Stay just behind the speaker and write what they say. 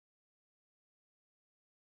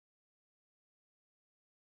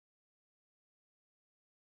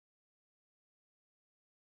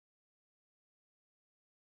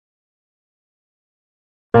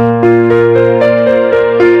Headlines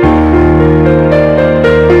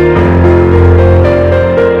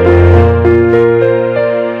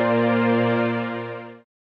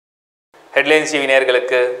TV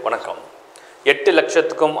நேயர்களுக்கு வணக்கம். 8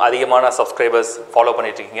 லட்சத்துக்கும் அதிகமான சப்ஸ்கிரைபர்ஸ் ஃபாலோ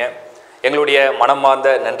பண்ணிட்டு இருக்கீங்க. எங்களுடைய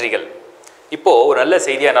மனமார்ந்த நன்றிகள். இப்போது ஒரு நல்ல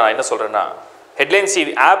செய்தியாக நான் என்ன சொல்கிறேன்னா, ஹெட்லைன்ஸ்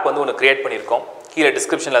டிவி ஆப் வந்து ஒன்று க்ரியேட் பண்ணியிருக்கோம். கீழே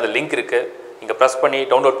டிஸ்கிரிப்ஷனில் அது லிங்க் இருக்குது. நீங்கள் ப்ரெஸ் பண்ணி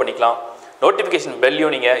டவுன்லோட் பண்ணிக்கலாம். நோட்டிஃபிகேஷன்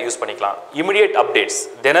பெல்லையும் நீங்கள் யூஸ் பண்ணிக்கலாம். இமிடியேட் அப்டேட்ஸ்,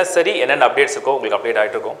 தினசரி என்னென்ன அப்டேட்ஸ் இருக்கோ உங்களுக்கு அப்டேட்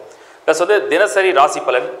ஆகிட்டு இருக்கும். ப்ளஸ் வந்து தினசரி ராசி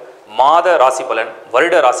பலன், மாத ராசி பலன்,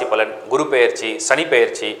 வருட ராசி பலன், குரு பெயர்ச்சி, சனி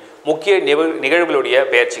பெயர்ச்சி, முக்கிய நிகழ்வுகளுடைய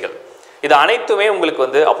பெயர்ச்சிகள், இது அனைத்துமே உங்களுக்கு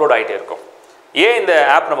வந்து அப்லோட் ஆகிட்டே இருக்கும். ஏன் இந்த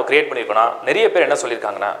ஆப் நம்ம கிரியேட் பண்ணியிருக்கோன்னா, நிறைய பேர் என்ன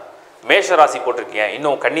சொல்லியிருக்காங்கன்னா, மேஷ ராசி போட்டிருக்கீங்க,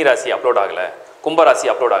 இன்னும் கன்னி ராசி அப்லோட் ஆகலை, கும்பராசி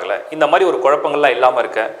அப்லோட் ஆகலை, இந்த மாதிரி ஒரு குழப்பங்கள்லாம் இல்லாமல்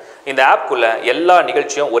இருக்க இந்த ஆப்குள்ளே எல்லா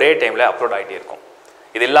நிகழ்ச்சியும் ஒரே டைமில் அப்லோட் ஆகிட்டே இருக்கும்.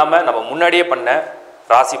 இது இல்லாமல் நம்ம முன்னாடியே பண்ண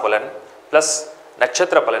ராசி பலன் ப்ளஸ்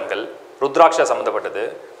நட்சத்திர பலன்கள், ருத்ராட்ச சம்மந்தப்பட்டது,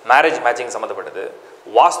 மேரேஜ் மேட்சிங் சம்மந்தப்பட்டது,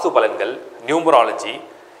 வாஸ்து பலன்கள், நியூமராலஜி,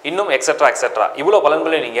 இன்னும் எக்ஸட்ரா எக்ஸட்ரா இவ்வளோ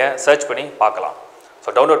பலன்களையும் நீங்கள் சர்ச் பண்ணி பார்க்கலாம். ஸோ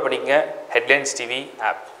டவுன்லோட் பண்ணிக்கங்க ஹெட்லைன்ஸ் டிவி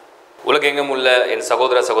ஆப். உலகெங்கும் உள்ள என்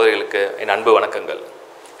சகோதர சகோதரிகளுக்கு என் அன்பு வணக்கங்கள்.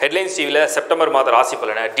 ஹெட்லைன்ஸ் டிவியில் செப்டம்பர் மாத ராசி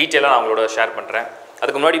பலனை டீட்டெயிலாக நான் உங்களோட ஷேர் பண்ணுறேன்.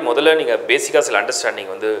 அதுக்கு முன்னாடி முதல்ல நீங்கள் பேசிக்காக சில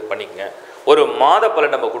அண்டர்ஸ்டாண்டிங் வந்து பண்ணிக்கங்க. ஒரு மாத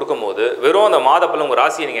பலன் நம்ம கொடுக்கும்போது வெறும் அந்த மாத பலன் உங்கள்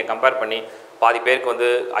ராசியை நீங்கள் கம்பேர் பண்ணி பாதி பேருக்கு வந்து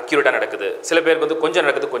அக்யூரேட்டாக நடக்குது, சில பேருக்கு வந்து கொஞ்சம்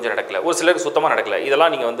நடக்குது, கொஞ்சம் நடக்கலை, ஒரு சிலருக்கு சுத்தமாக நடக்கலை.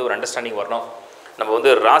 இதெல்லாம் நீங்கள் வந்து ஒரு அண்டர்ஸ்டாண்டிங் வரணும். நம்ம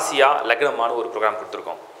வந்து ராசியாக லக்னமான ஒரு ப்ரோக்ராம்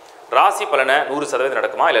கொடுத்துருக்கோம். ராசி பலனை 100%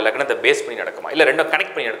 நடக்குமா, இல்லை லக்னத்தை பேஸ் பண்ணி நடக்குமா, இல்லை ரெண்டும்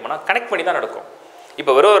கனெக்ட் பண்ணி நடக்குமா? கனெக்ட் பண்ணி தான் நடக்கும்.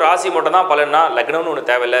 இப்போ வெறும் ராசி மட்டும் தான் பலன்னா லக்னம்னு ஒன்று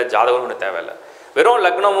தேவையில்லை, ஜாதகம்னு ஒன்று தேவையில்லை. வெறும்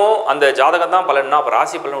லக்னமும் அந்த ஜாதகம் தான் பலன்னா அப்போ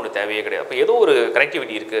ராசி பலன் ஒன்று தேவையே கிடையாது. அப்போ ஏதோ ஒரு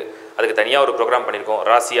கனெக்டிவிட்டி இருக்குது. அதுக்கு தனியாக ஒரு ப்ரோக்ராம் பண்ணியிருக்கோம்,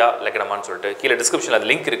 ராசியா லக்னமான்னு சொல்லிட்டு. கீழே டிஸ்கிரிப்ஷனில் அது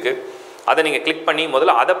லிங்க் இருக்குது. அதை நீங்கள் கிளிக் பண்ணி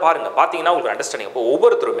முதல்ல அதை பாருங்கள். பார்த்தீங்கன்னா உங்களுக்கு அண்டர்ஸ்டாண்டிங். இப்போ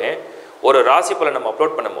ஒவ்வொருத்தருமே ஒரு ராசி பலன் நம்ம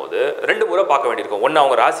அப்லோட் பண்ணும்போது 2 முறை பார்க்க வேண்டியிருக்கும். ஒன்று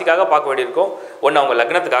அவங்க ராசிக்காக பார்க்க வேண்டியிருக்கும், ஒன்று அவங்க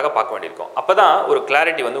லக்னத்துக்காக பார்க்க வேண்டியிருக்கும். அப்போ தான் ஒரு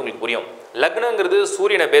கிளாரிட்டி வந்து உங்களுக்கு புரியும். லக்னங்கிறது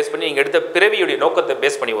சூரியனை பேஸ் பண்ணி நீங்கள் எடுத்த பிறவியுடைய நோக்கத்தை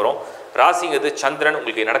பேஸ் பண்ணி வரும். ராசிங்கிறது சந்திரன்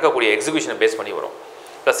உங்களுக்கு நடக்கக்கூடிய எக்ஸிக்யூஷனை பேஸ் பண்ணி வரும்.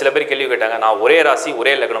 ப்ளஸ் சில பேர் கேள்வி கேட்டாங்க, நான் ஒரே ராசி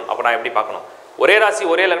ஒரே லக்னம், அப்போ நான் எப்படி பார்க்கணும்? ஒரே ராசி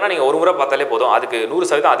ஒரே லக்னம் நீங்கள் ஒரு முறை பார்த்தாலே போதும், அதுக்கு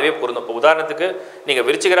 100% அதுவே பொருந்தும். இப்போ உதாரணத்துக்கு நீங்கள்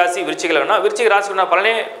விருச்சிக ராசி விருச்சிக லக்னம்னா விருச்சிக ராசினா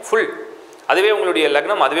பலனே ஃபுல், அதுவே உங்களுடைய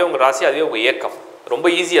லக்னம், அதுவே உங்கள் ராசி, அதுவே உங்கள் இயக்கம். ரொம்ப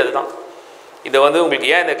ஈஸி. அதுதான் இதை வந்து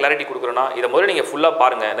உங்களுக்கு ஏன் இந்த கிளாரிட்டி கொடுக்குறோன்னா, இதை முதல்ல நீங்கள் ஃபுல்லாக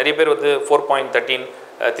பாருங்கள். நிறைய பேர் வந்து 4.13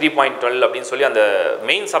 3.12 அப்படின்னு சொல்லி அந்த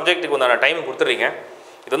மெயின் சப்ஜெக்ட்டுக்கு வந்து டைம் கொடுத்துட்றீங்க.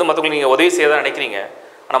 இது வந்து மற்றவங்களுக்கு நீங்கள் உதவி செய்ய தான் நினைக்கிறீங்க.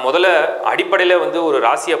 ஆனால் முதல்ல அடிப்படையில் வந்து ஒரு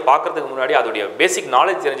ராசியை பார்க்குறதுக்கு முன்னாடி அதோடைய பேசிக்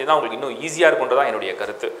நாலேஜ் தெரிஞ்சு தான் உங்களுக்கு இன்னும் ஈஸியாக இருக்குன்றதான் என்னுடைய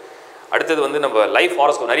கருத்து. அடுத்தது வந்து நம்ம லைஃப்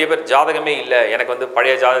ஹாரோஸ்கோப். நிறைய பேர் ஜாதகமே இல்லை, எனக்கு வந்து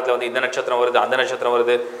பழைய ஜாதகத்தில் வந்து இந்த நட்சத்திரம் வருது, அந்த நட்சத்திரம்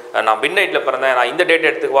வருது, நான் மிட் நைட்டில் பிறந்தேன், நான் இந்த டேட்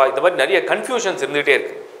எடுத்துக்குவா, இந்த மாதிரி நிறைய கன்ஃபியூஷன்ஸ் இருந்துகிட்டே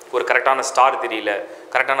இருக்குது. ஒரு கரெக்டான ஸ்டார் தெரியல,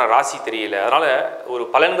 கரெக்டான ராசி தெரியல, அதனால் ஒரு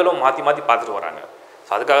பலன்களும் மாற்றி மாற்றி பார்த்துட்டு வராங்க.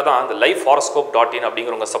 ஸோ அதுக்காக தான் அந்த லைஃப் ஹாரோஸ்கோப்.in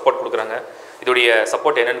அப்படிங்கிறவங்க சப்போர்ட் கொடுக்குறாங்க. இதோடைய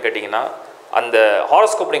சப்போர்ட் என்னென்னு கேட்டிங்கன்னா, அந்த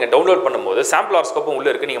ஹாரோஸ்கோப் நீங்கள் டவுன்லோட் பண்ணும்போது சாம்பிள் ஹாரோஸ்கோப்பும் உள்ளே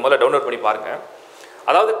இருக்குது, நீங்கள் முதல்ல டவுன்லோட் பண்ணி பாருங்கள்.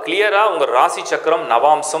 அதாவது கிளியராக உங்கள் ராசி சக்கரம்,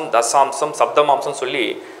 நவாம்சம், தசாம்சம், சப்தமாம்சம் சொல்லி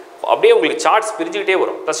அப்படியே உங்களுக்கு சார்ட்ஸ் பிரிஞ்சுக்கிட்டே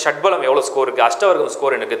வரும். ப்ளஸ் ஷட்பலம் எவ்வளோ ஸ்கோர் இருக்குது, அஷ்டவர்க்கம்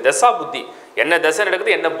ஸ்கோர் எனக்கு, தசா புத்தி என்ன தசை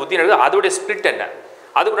நடக்குது, என்ன புத்தி நடக்குது, அதோடைய ஸ்பிரிட் என்ன,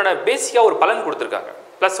 அதுக்குள்ள பேசிக்காக ஒரு பலன் கொடுத்துருக்காங்க.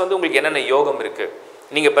 ப்ளஸ் வந்து உங்களுக்கு என்னென்ன யோகம் இருக்குது,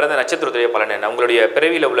 நீங்கள் பிறந்த நட்சத்திரத்துடைய பலன் என்ன, உங்களுடைய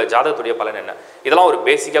பிறவியில் உள்ள ஜாதகத்துடைய பலன் என்ன, இதெல்லாம் ஒரு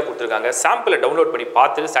பேசிக்காக கொடுத்துருக்காங்க. சாம்பிளை டவுன்லோட் பண்ணி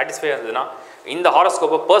பார்த்துட்டு சாட்டிஸ்ஃபை இருந்ததுன்னா இந்த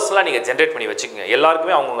ஹாரோஸ்கோப்பை பர்சனலாக நீங்கள் ஜென்ரேட் பண்ணி வச்சுக்கோங்க.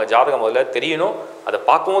 எல்லாருக்குமே அவங்கவுங்க ஜாதகம் முதல்ல தெரியணும், அதை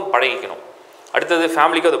பார்க்கவும் பழகிக்கணும். அடுத்தது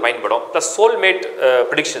ஃபேமிலிக்கு அது பயன்படும். ப்ளஸ் சோல்மேட்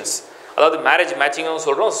ப்ரிடிக்ஷன்ஸ், அதாவது மேரேஜ் மேட்சிங்கும்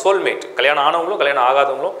சொல்கிறோம், சோல்மேட் கல்யாணம் ஆனவங்களும் கல்யாணம்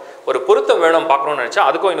ஆகாதவங்களும் ஒரு பொருத்தம் வேணும் பார்க்கணும்னு நினச்சா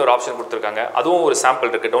அதுக்கும் இன்னொரு ஆப்ஷன் கொடுத்துருக்காங்க. அதுவும் ஒரு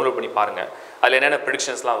சாம்பிள் இருக்குது, டவுன்லோட் பண்ணி பாருங்கள். அதில் என்னென்ன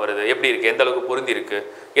ப்ரிடிக்ஷன்ஸ்லாம் வருது, எப்படி இருக்குது, எந்த அளவுக்கு பொருந்தி இருக்குது,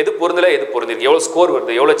 எது பொருந்தலை, எது பொருந்திருக்கு, எவ்வளோ ஸ்கோர்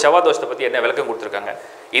வருது, எவ்வளோ செவ்வாய் தோஷத்தை பற்றி என்ன விளக்கம் கொடுத்துருக்காங்க.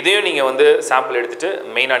 இதையும் நீங்கள் வந்து சாம்பிள் எடுத்துகிட்டு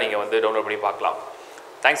மெயினாக நீங்கள் வந்து டவுன்லோட் பண்ணி பார்க்கலாம்.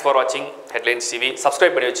 தேங்க்ஸ் ஃபார் வாட்சிங் ஹெட்லைன்ஸ் டிவி.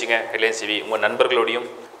 சப்ஸ்கிரைப் பண்ணி வச்சுங்க ஹெட்லைன்ஸ் டிவி. உங்கள் நண்பர்களோடையும்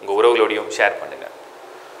உங்கள் உறவுகளோடையும் ஷேர் பண்ணுங்கள்.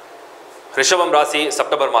 ரிஷபம் ராசி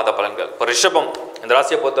செப்டம்பர் மாத பலன்கள். இப்போ ரிஷபம் இந்த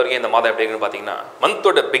ராசியை பொறுத்த வரைக்கும் இந்த மாதம் எப்படி இருக்குன்னு பார்த்தீங்கன்னா,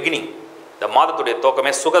 மந்தோட பிகினிங், இந்த மாதத்துடைய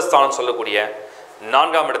துவக்கமே சுகஸ்தானம் சொல்லக்கூடிய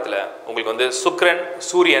 4ஆம் இடத்துல உங்களுக்கு வந்து சுக்கிரன்,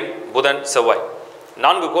 சூரியன், புதன், செவ்வாய்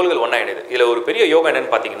 4 கோள்கள் ஒன்றா இணையுது. இதில் ஒரு பெரிய யோகம்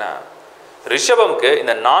என்னென்னு பார்த்தீங்கன்னா, ரிஷபமுக்கு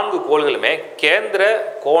இந்த 4 கோள்களுமே கேந்திர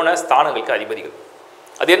கோண ஸ்தானங்களுக்கு அதிபதிகள்.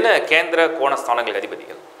 அது என்ன கேந்திர கோண ஸ்தானங்களுக்கு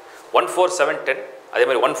அதிபதிகள்? 1, 4, 7, 10, அதே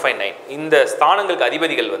மாதிரி 1, 5, 9 இந்த ஸ்தானங்களுக்கு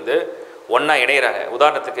அதிபதிகள் வந்து ஒன்றா இணைகிறாங்க.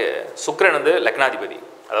 உதாரணத்துக்கு சுக்கிரன் வந்து லக்னாதிபதி,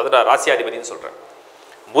 அதாவது நான் ராசியாதிபதினு சொல்கிறேன்.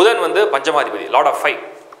 புதன் வந்து பஞ்சமாதிபதி, லார்ட் ஆஃப் 5.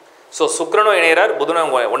 ஸோ சுக்கிரனும் இணைகிறார்,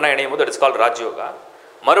 புதனும் ஒன்றா இணையும் போது இட்ஸ் கால்ட் ராஜயோகா.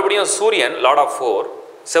 மறுபடியும் சூரியன் லார்ட் ஆஃப் 4,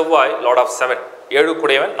 செவ்வாய் லார்ட் ஆஃப் 7, 7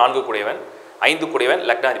 கூடையவன், 4 கூடையவன், 5 கூடையவன்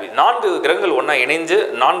லக்னாதிபதி. 4 கிரகங்கள் ஒன்றா இணைஞ்சு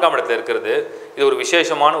 4ஆம் இடத்துல இருக்கிறது இது ஒரு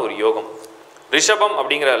விசேஷமான ஒரு யோகம். ரிஷபம்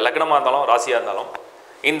அப்படிங்கிற லக்னமாக இருந்தாலும் ராசியாக இருந்தாலும்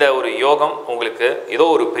இந்த ஒரு யோகம் உங்களுக்கு ஏதோ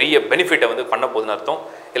ஒரு பெரிய பெனிஃபிட்டை வந்து பண்ண போகுதுன்னு அர்த்தம்.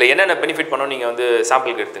 இல்லை என்னென்ன பெனிஃபிட் பண்ணணும் நீங்கள் வந்து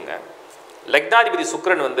சாம்பிளுக்கு எடுத்துங்க. லக்னாதிபதி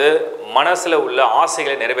சுக்கிரன் வந்து மனசில் உள்ள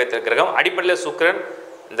ஆசைகளை நிறைவேற்ற கிரகம். அடிப்படையில் சுக்கிரன்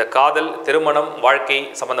இந்த காதல், திருமணம், வாழ்க்கை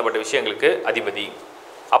சம்மந்தப்பட்ட விஷயங்களுக்கு அதிபதி.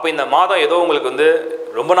 அப்போ இந்த மாதம் ஏதோ உங்களுக்கு வந்து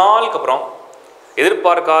ரொம்ப நாளுக்கு அப்புறம்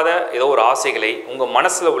எதிர்பார்க்காத ஏதோ ஒரு ஆசைகளை உங்கள்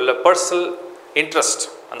மனசில் உள்ள பர்சனல் இன்ட்ரெஸ்ட்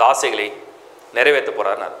அந்த ஆசைகளை நிறைவேற்ற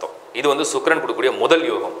போகிறாருன்னு அர்த்தம். இது வந்து சுக்கிரன் கொடுக்கக்கூடிய முதல்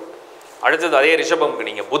யோகம். அடுத்தது அதே ரிஷபம்க்கு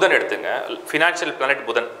நீங்கள் புதன் எடுத்துங்க. ஃபினான்ஷியல் பிளானட்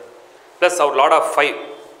புதன் ப்ளஸ் அவர் லார்ட் ஆஃப் 5.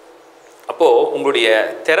 அப்போது உங்களுடைய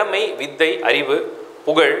திறமை, வித்தை, அறிவு,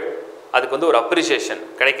 புகழ் அதுக்கு வந்து ஒரு அப்ரிசியேஷன்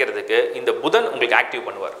கிடைக்கிறதுக்கு இந்த புதன் உங்களுக்கு ஆக்டிவ்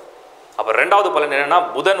பண்ணுவார். அப்போ ரெண்டாவது பலன் என்னென்னா,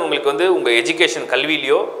 புதன் உங்களுக்கு வந்து உங்கள் எஜுகேஷன்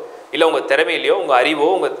கல்வியிலையோ இல்லை உங்கள் திறமையிலையோ உங்கள் அறிவோ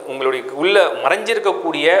உங்களுடைய உள்ள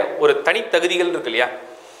மறைஞ்சிருக்கக்கூடிய ஒரு தனித்தகுதிகள் இருக்கு இல்லையா,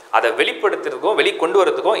 அதை வெளிப்படுத்துறதுக்கும் வெளிக்கொண்டு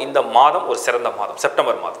வரதுக்கும் இந்த மாதம் ஒரு சிறந்த மாதம்,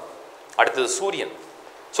 செப்டம்பர் மாதம். அடுத்தது சூரியன்,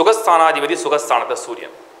 சுகஸ்தானாதிபதி, சுகஸ்தானத்தை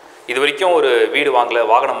சூரியன். இது வரைக்கும் ஒரு வீடு வாங்கலை,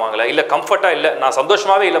 வாகனம் வாங்கலை, இல்லை கம்ஃபர்ட்டாக இல்லை, நான்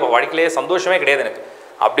சந்தோஷமாகவே இல்லை, வாழ்க்கையிலேயே சந்தோஷமே கிடையாது எனக்கு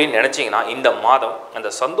அப்படின்னு நினச்சிங்கன்னா இந்த மாதம் அந்த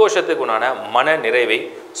சந்தோஷத்துக்கு உண்டான மன நிறைவை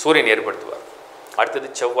சூரியன் ஏற்படுத்துவார். அடுத்தது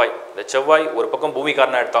செவ்வாய். இந்த செவ்வாய் ஒரு பக்கம்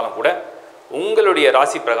பூமிக்காரனாக எடுத்தாலும் கூட உங்களுடைய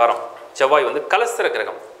ராசி பிரகாரம் செவ்வாய் வந்து கலஸ்திர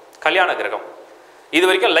கிரகம், கல்யாண கிரகம். இது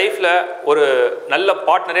வரைக்கும் லைஃப்பில் ஒரு நல்ல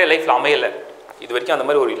பார்ட்னரே லைஃப்பில் அமையலை, இது வரைக்கும் அந்த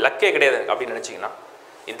மாதிரி ஒரு லக்கே கிடையாது அப்படின்னு நினச்சிங்கன்னா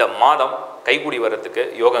இந்த மாதம் கைகூடி வர்றதுக்கு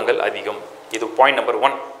யோகங்கள் அதிகம். இது பாயிண்ட் நம்பர்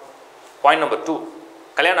 1. பாயிண்ட் நம்பர் 2,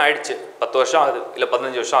 கல்யாணம் ஆகிடுச்சு, 10 வருஷம் ஆகுது, இல்லை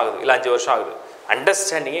 15 வருஷம் ஆகுது, இல்லை 5 வருஷம் ஆகுது,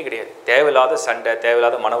 அண்டர்ஸ்டாண்டிங்கே கிடையாது, தேவையில்லாத சண்டை,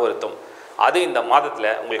 தேவையில்லாத மன வருத்தம், அது இந்த மாதத்தில்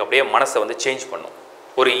உங்களுக்கு அப்படியே மனசை வந்து சேஞ்ச் பண்ணும்.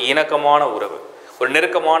 ஒரு இணக்கமான உறவு, ஒரு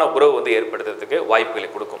நெருக்கமான உறவு வந்து ஏற்படுத்துறதுக்கு வாய்ப்புகளை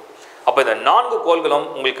கொடுக்கும். அப்போ இந்த 4 கோள்களும்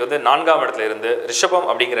உங்களுக்கு வந்து 4ஆம் இடத்துல இருந்து ரிஷபம்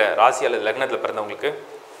அப்படிங்கிற ராசி அல்லது லக்னத்தில் பிறந்தவங்களுக்கு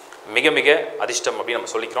மிக மிக அதிர்ஷ்டம் அப்படின்னு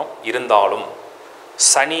நம்ம சொல்லிக்கிறோம். இருந்தாலும்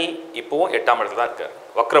சனி இப்போவும் 8ஆம் இடத்துல தான் இருக்கார்,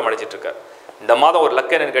 வக்ரம் அடைச்சிட்ருக்கார். இந்த மாதம் ஒரு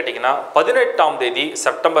லக்கு என்னன்னு கேட்டிங்கன்னா 18ஆம் தேதி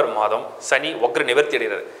செப்டம்பர் மாதம் சனி வக்ர நிவர்த்தி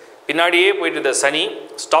அடைகிறார். பின்னாடியே போயிட்டு இருந்த சனி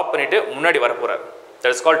ஸ்டாப் பண்ணிவிட்டு முன்னாடி வரப்போகிறார்.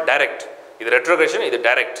 That is called direct. இது ரெட்ரோகிரேஷன், இது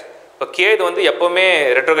டைரக்ட். இப்போ கேது வந்து எப்போவுமே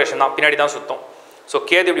ரெட்ரோகிரேஷன் தான், பின்னாடி தான் சுத்தம். ஸோ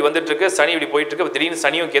கேது இப்படி வந்துட்டுருக்கு, சனி இப்படி போயிட்டுருக்கு, திடீர்னு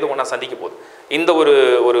சனியும் கேது ஒன்றா சந்திக்க போகுது. இந்த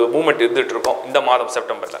ஒரு மூமெண்ட் இருந்துகிட்டு இருக்கோம் இந்த மாதம்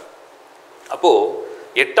செப்டம்பரில். அப்போது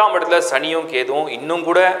 8ஆம் இடத்துல சனியும் கேதுவும் இன்னும்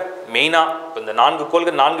கூட மெயினாக இப்போ இந்த 4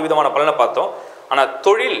 கோள்கள் 4 விதமான பலனை பார்த்தோம். ஆனால்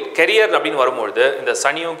தொழில், கெரியர் அப்படின்னு வரும்பொழுது இந்த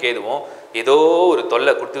சனியும் கேதுவும் ஏதோ ஒரு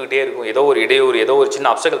தொல்லை கொடுத்துக்கிட்டே இருக்கும், ஏதோ ஒரு இடையூறு, ஏதோ ஒரு சின்ன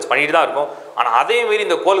அப்சகல்ஸ் பண்ணிட்டு தான் இருக்கும். ஆனால் அதேமாரி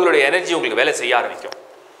இந்த கோள்களுடைய எனர்ஜி உங்களுக்கு வேலை செய்ய ஆரம்பிக்கும்.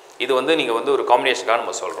 இது வந்து நீங்கள் வந்து ஒரு காம்பினேஷனுக்காக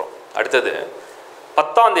நம்ம சொல்கிறோம். அடுத்தது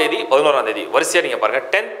 10ஆம் தேதி 11ஆம் தேதி வரிசையாக நீங்கள் பாருங்கள்.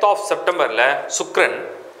 10th ஆஃப் செப்டம்பரில் சுக்ரன்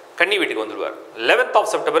கன்னி வீட்டுக்கு வந்துடுவார். 11th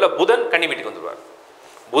ஆஃப் செப்டம்பரில் புதன் கன்னி வீட்டுக்கு வந்துடுவார்.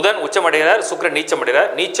 புதன் உச்சமடைகிறார், சுக்ரன் நீச்சம்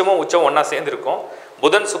அடைகிறார். நீச்சமும் உச்சம் ஒன்றா சேர்ந்துருக்கும்.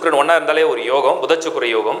 புதன் சுக்ரன் ஒன்றா இருந்தாலே ஒரு யோகம், புதச்சுக்குர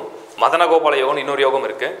யோகம், மதனகோபால யோகம்னு இன்னொரு யோகம்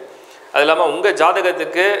இருக்குது. அது இல்லாமல் உங்கள்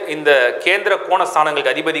ஜாதகத்துக்கு இந்த கேந்திர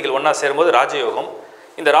கோணஸ்தானங்களுக்கு அதிபதிகள் ஒன்றா சேரும்போது ராஜயோகம்.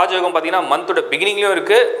 இந்த ராஜயோகம் பார்த்தீங்கன்னா மந்தோட பிகினிங்லேயும்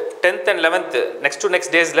இருக்குது, 10th and 11th next to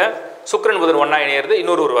next டேஸில் சுக்ரன் புதன் ஒன்றா இணையிறது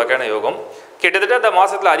இன்னொரு வகையான யோகம். கிட்டத்தட்ட அந்த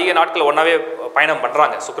மாதத்தில் அதிக நாட்கள் ஒன்றாவே பயணம்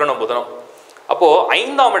பண்ணுறாங்க சுக்ரனும் புதனும். அப்போது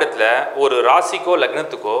 5ஆம் இடத்துல ஒரு ராசிக்கோ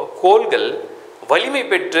லக்னத்துக்கோ கோள்கள் வலிமை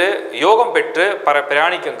பெற்று யோகம் பெற்று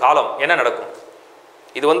பிரயாணிக்கும் காலம் என்ன நடக்கும்?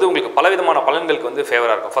 இது வந்து உங்களுக்கு பலவிதமான பலன்களுக்கு வந்து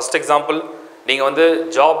ஃபேவராக இருக்கும். ஃபர்ஸ்ட் எக்ஸாம்பிள், நீங்கள் வந்து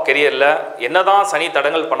ஜாப் கெரியரில் என்ன தான் சனி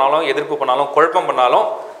தடங்கள் பண்ணாலும், எதிர்ப்பு பண்ணாலும், குழப்பம் பண்ணாலும்,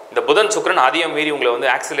 இந்த புதன் சுக்ரன் அதிகம் மீறி உங்களை வந்து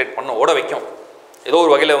ஆக்சிலேட் பண்ண ஓட வைக்கும். ஏதோ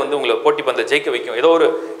ஒரு வகையில் வந்து உங்களை போட்டி பந்த ஜெயிக்க வைக்கும், ஏதோ ஒரு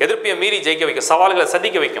எதிர்ப்பையை மீறி ஜெயிக்க வைக்கும், சவால்களை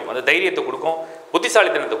சந்திக்க வைக்கும், அந்த தைரியத்தை கொடுக்கும்,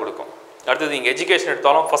 புத்திசாலித்தனத்தை கொடுக்கும். அடுத்தது நீங்கள் எஜுகேஷன்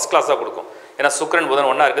எடுத்தாலும் ஃபஸ்ட் கிளாஸாக கொடுக்கும். ஏன்னா சுக்ரன் புதன்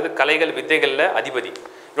ஒன்றா இருக்குது, கலைகள் வித்தைகளில் அதிபதி.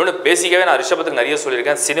 இன்னொன்று பேசிக்காகவே நான் ரிஷபத்துக்கு நிறைய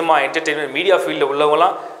சொல்லியிருக்கேன், சினிமா, என்டர்டெயின்மெண்ட், மீடியா ஃபீல்டில்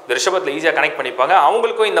உள்ளவங்களாம் இந்த ரிஷபத்தில் ஈஸியாக கனெக்ட் பண்ணிப்பாங்க.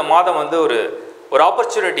 அவங்களுக்கும் இந்த மாதம் வந்து ஒரு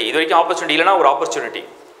ஆப்பர்ச்சுனிட்டி, இது வரைக்கும் ஆப்பர்ச்சுனிட்டி இல்லைனா ஒரு ஆப்பர்ச்சுனிட்டி,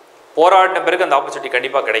 போராடின பிறகு அந்த ஆப்பர்ச்சுனிட்டி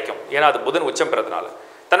கண்டிப்பாக கிடைக்கும். ஏன்னா அது புதன் உச்சம் பெறதுனால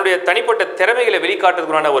தன்னுடைய தனிப்பட்ட திறமைகளை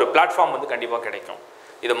வெளிக்காட்டுறதுக்குண்டான ஒரு பிளாட்ஃபார்ம் வந்து கண்டிப்பாக கிடைக்கும்.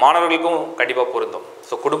 இது மாணவர்களுக்கும் கண்டிப்பாக பொருந்தும்.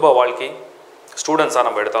 ஸோ குடும்ப வாழ்க்கை, ஸ்டூடெண்ட்ஸாக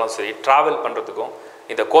நம்ம எடுத்தாலும் சரி, ட்ராவல் பண்ணுறதுக்கும்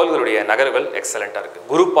இந்த கோள்களுடைய நகர்வுகள் எக்ஸலண்ட்டாக இருக்குது.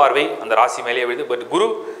 குரு பார்வை அந்த ராசி மேலே விழுது. பட் குரு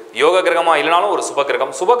யோக கிரகமாக இல்லைனாலும் ஒரு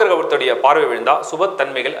சுபகிரகம். சுபகிரகத்துடைய பார்வை விழுந்தால்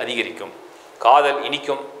சுபத்தன்மைகள் அதிகரிக்கும், காதல்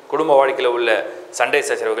இனிக்கும், குடும்ப வாழ்க்கையில் உள்ள சண்டை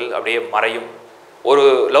சச்சரவுகள் அப்படியே மறையும். ஒரு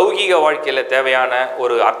லௌகீக வாழ்க்கையில் தேவையான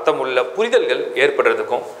ஒரு அர்த்தமுள்ள புரிதல்கள்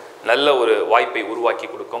ஏற்படுறதுக்கும் நல்ல ஒரு வாய்ப்பை உருவாக்கி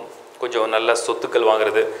கொடுக்கும். கொஞ்சம் நல்ல சொத்துக்கள்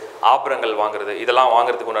வாங்குறது, ஆபரணங்கள் வாங்குறது, இதெல்லாம்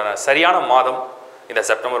வாங்குறதுக்கு உண்டான சரியான மாதம் இந்த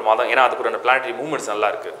செப்டம்பர் மாதம். ஏன்னா அதுக்குண்டான பிளானட்டரி மூவ்மெண்ட்ஸ் நல்லா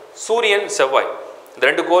இருக்குது. சூரியன் செவ்வாய் இந்த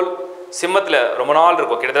 2 கோள் சிம்மத்தில் ரொம்ப நாள்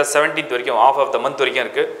இருக்கும், கிட்டத்தட்ட 17th வரைக்கும், ஆஃப் ஆஃப் த மந்த் வரைக்கும்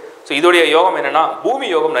இருக்குது. ஸோ இதோடைய யோகம் என்னென்னா பூமி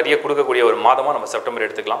யோகம் நிறைய கொடுக்கக்கூடிய ஒரு மாதமாக நம்ம செப்டம்பர்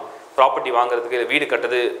எடுத்துக்கலாம். ப்ராப்பர்ட்டி வாங்குறதுக்கு, வீடு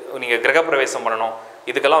கட்டுறது, நீங்கள் கிரகப்பிரவேசம் பண்ணணும்,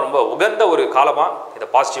 இதுக்கெல்லாம் ரொம்ப உகந்த ஒரு காலமாக இதை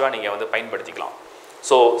பாசிட்டிவாக நீங்கள் வந்து பயன்படுத்திக்கலாம்.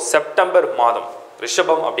 ஸோ செப்டம்பர் மாதம்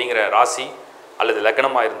ரிஷபம் அப்படிங்கிற ராசி அல்லது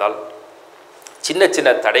லக்னமாக இருந்தால் சின்ன சின்ன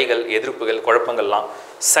தடைகள், எதிர்ப்புகள், குழப்பங்கள்லாம்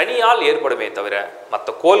சனியால் ஏற்படுமே தவிர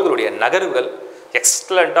மற்ற கோள்களுடைய நகர்வுகள்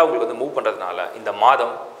எக்ஸலண்ட்டாக உங்களுக்கு வந்து மூவ் பண்ணுறதுனால இந்த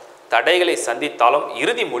மாதம் தடைகளை சந்தித்தாலும்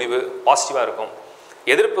இறுதி முடிவு பாசிட்டிவாக இருக்கும்.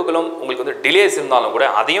 எதிர்ப்புகளும் உங்களுக்கு வந்து டிலேஸ் இருந்தாலும் கூட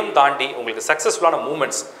அதையும் தாண்டி உங்களுக்கு சக்ஸஸ்ஃபுல்லான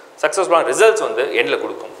மூமெண்ட்ஸ், சக்ஸஸ்ஃபுல்லான ரிசல்ட்ஸ் வந்து எண்ணில்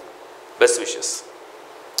கொடுக்கும். Best wishes.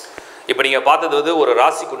 இப்போ நீங்கள் பார்த்தது வந்து ஒரு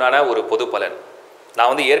ராசிக்குண்டான ஒரு பொது பலன். நான்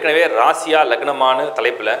வந்து ஏற்கனவே ராசியா லக்னமான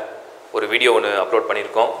தலைப்பில் ஒரு வீடியோ ஒன்று அப்லோட்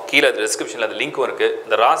பண்ணியிருக்கோம். கீழே டிஸ்கிரிப்ஷனில் அந்த லிங்க்கும் இருக்குது.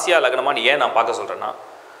 இந்த ராசியா லக்னமானு ஏன் நான் பார்க்க சொல்கிறேன்னா,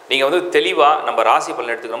 நீங்கள் வந்து தெளிவாக நம்ம ராசி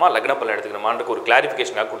பலன் எடுத்துக்கணுமா லக்ன பலன் எடுத்துக்கணுமான்னு ஒரு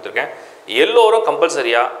கிளாரிஃபிகேஷனாக கொடுத்துருக்கேன். எல்லோரும்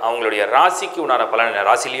கம்பல்சரியாக அவங்களுடைய ராசிக்கு உண்டான பலன்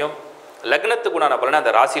ராசிலையும் லக்னத்துக்கு உண்டான பலனை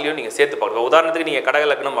அந்த ராசிலையும் நீங்கள் சேர்த்து பார்க்கணும். உதாரணத்துக்கு நீங்கள் கடக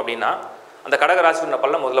லக்னம் அப்படின்னா அந்த கடக ராசிக்குள்ள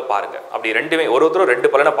பலனை முதல்ல பாருங்கள். அப்படி ரெண்டுமே ஒருத்தரும்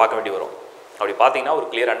 2 பலனை பார்க்க வேண்டி வரும். அப்படி பார்த்தீங்கன்னா ஒரு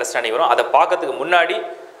கிளியர் அண்டர்ஸ்டாண்டிங் வரும். அதை பார்க்கறதுக்கு முன்னாடி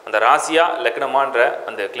அந்த ராசியா லக்னமான்ற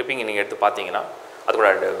அந்த கிளிப்பிங் நீங்கள் எடுத்து பார்த்தீங்கன்னா அதோட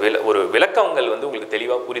ஒரு விளக்கங்கள் வந்து உங்களுக்கு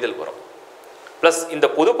தெளிவாக புரிதல் வரும். ப்ளஸ் இந்த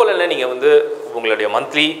பொது பலனில் நீங்கள் வந்து உங்களுடைய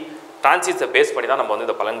மந்த்லி டிரான்சிட்ஸை பேஸ் பண்ணி தான் நம்ம வந்து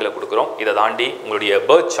இந்த பலன்களை கொடுக்குறோம். இதை தாண்டி உங்களுடைய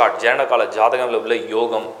பர்த் சார்ட், ஜனனகால ஜாதகம்ல உள்ள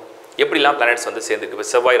யோகம் எப்படிலாம் பிளானட்ஸ் வந்து சேர்ந்துருக்கு, இப்போ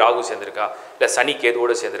செவ்வாய் ராகு சேர்ந்துருக்கா, இல்லை சனி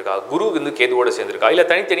கேதுவோடு சேர்ந்துருக்கா, குரு வந்து கேதுவோடு சேர்ந்துருக்கா, இல்லை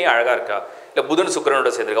தனித்தனியாக அழகாக இருக்கா, இல்லை புதன்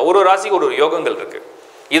சுக்கிரனோட சேர்ந்துருக்கா, ஒரு ராசிக்கு ஒரு யோகங்கள் இருக்குது.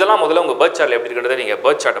 இதெல்லாம் முதல்ல உங்கள் பர்த் சார்ட்டில் எப்படி இருக்கிறத நீங்கள்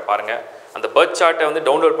பர்த் சார்ட்டை பாருங்கள். அந்த பர்த் சார்ட்டை வந்து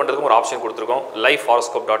டவுன்லோட் பண்ணுறதுக்கும் ஒரு ஆப்ஷன் கொடுத்துருக்கோம்.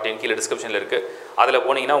 lifehoroscope.in கீழே டிஸ்கிரிப்ஷனில் இருக்குது. அதில்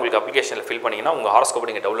போனீங்கன்னா உங்களுக்கு அப்ளிகேஷனில் ஃபில் பண்ணிங்கன்னா உங்கள் ஹாரோஸ்கோப்பை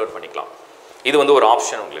நீங்கள் டவுன்லோட் பண்ணிக்கலாம். இது வந்து ஒரு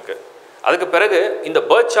ஆப்ஷன் உங்களுக்கு. அதுக்கு பிறகு இந்த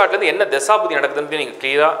பர்த் சார்ட்லேருந்து என்ன தசாபுதி நடக்குதுன்னு நீங்கள்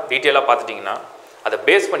கிளியராக டீட்டெயிலாக பார்த்துட்டிங்கன்னா அதை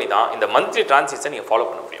பேஸ் பண்ணி தான் இந்த மந்த்லி டிரான்சிட்ஸை நீங்கள் ஃபாலோ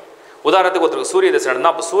பண்ண முடியும். உதாரணத்துக்கு ஒருத்தருக்கு சூரிய தசை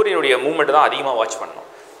நடந்தால் அப்போ சூரியனுடைய மூவ்மெண்ட் தான் அதிகமாக வாட்ச் பண்ணணும்.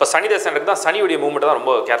 இப்போ சனி தசை நடக்குது தான் சனியுடைய மூவ்மெண்ட் தான்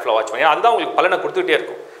ரொம்ப கேர்ஃபுல்லாக வாட்ச் பண்ணி அதுதான் உங்களுக்கு பலனை கொடுத்துக்கிட்டே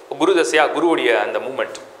இருக்கும். இப்போ குரு தசையாக குருவுடைய அந்த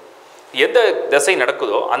மூவ்மெண்ட் எந்த திசை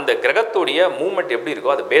நடக்குதோ அந்த கிரகத்துடைய மூவ்மெண்ட் எப்படி இருக்கோ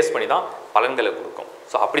அதை பேஸ் பண்ணி தான் பலன்களை கொடுக்கும்.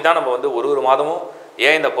 ஸோ அப்படி தான் நம்ம வந்து ஒரு மாதமும்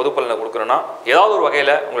ஏன் இந்த பொது பலனை கொடுக்குறோன்னா ஏதாவது ஒரு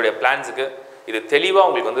வகையில் உங்களுடைய பிளான்ஸுக்கு இது தெளிவாக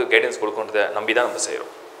உங்களுக்கு வந்து கைடன்ஸ் கொடுக்குன்றதை நம்பி தான் நம்ம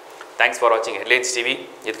செய்கிறோம். தேங்க்ஸ் ஃபார் வாட்சிங் ஹெட்லைன்ஸ் டிவி.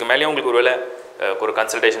 இதுக்கு மேலேயும் உங்களுக்கு ஒரு வேளை ஒரு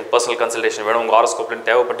கன்சல்டேஷன், பர்சனல் கன்சல்டேஷன் வேணும் உங்கள் ஹாரோஸ்கோப்லன்னு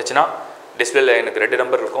தேவைப்பட்டுச்சுன்னா டிஸ்பிளேல எனக்கு 2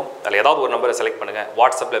 நம்பர் இருக்கும். அதில் ஏதாவது ஒரு நம்பரை செலக்ட் பண்ணுங்கள்.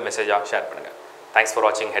 வாட்ஸ்அப்பில் மெசேஜாக ஷேர் பண்ணுங்கள். தேங்க்ஸ் ஃபார்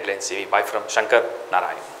வாட்சிங் headlines TV. By from Shankar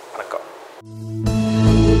Narayan. வணக்கம்.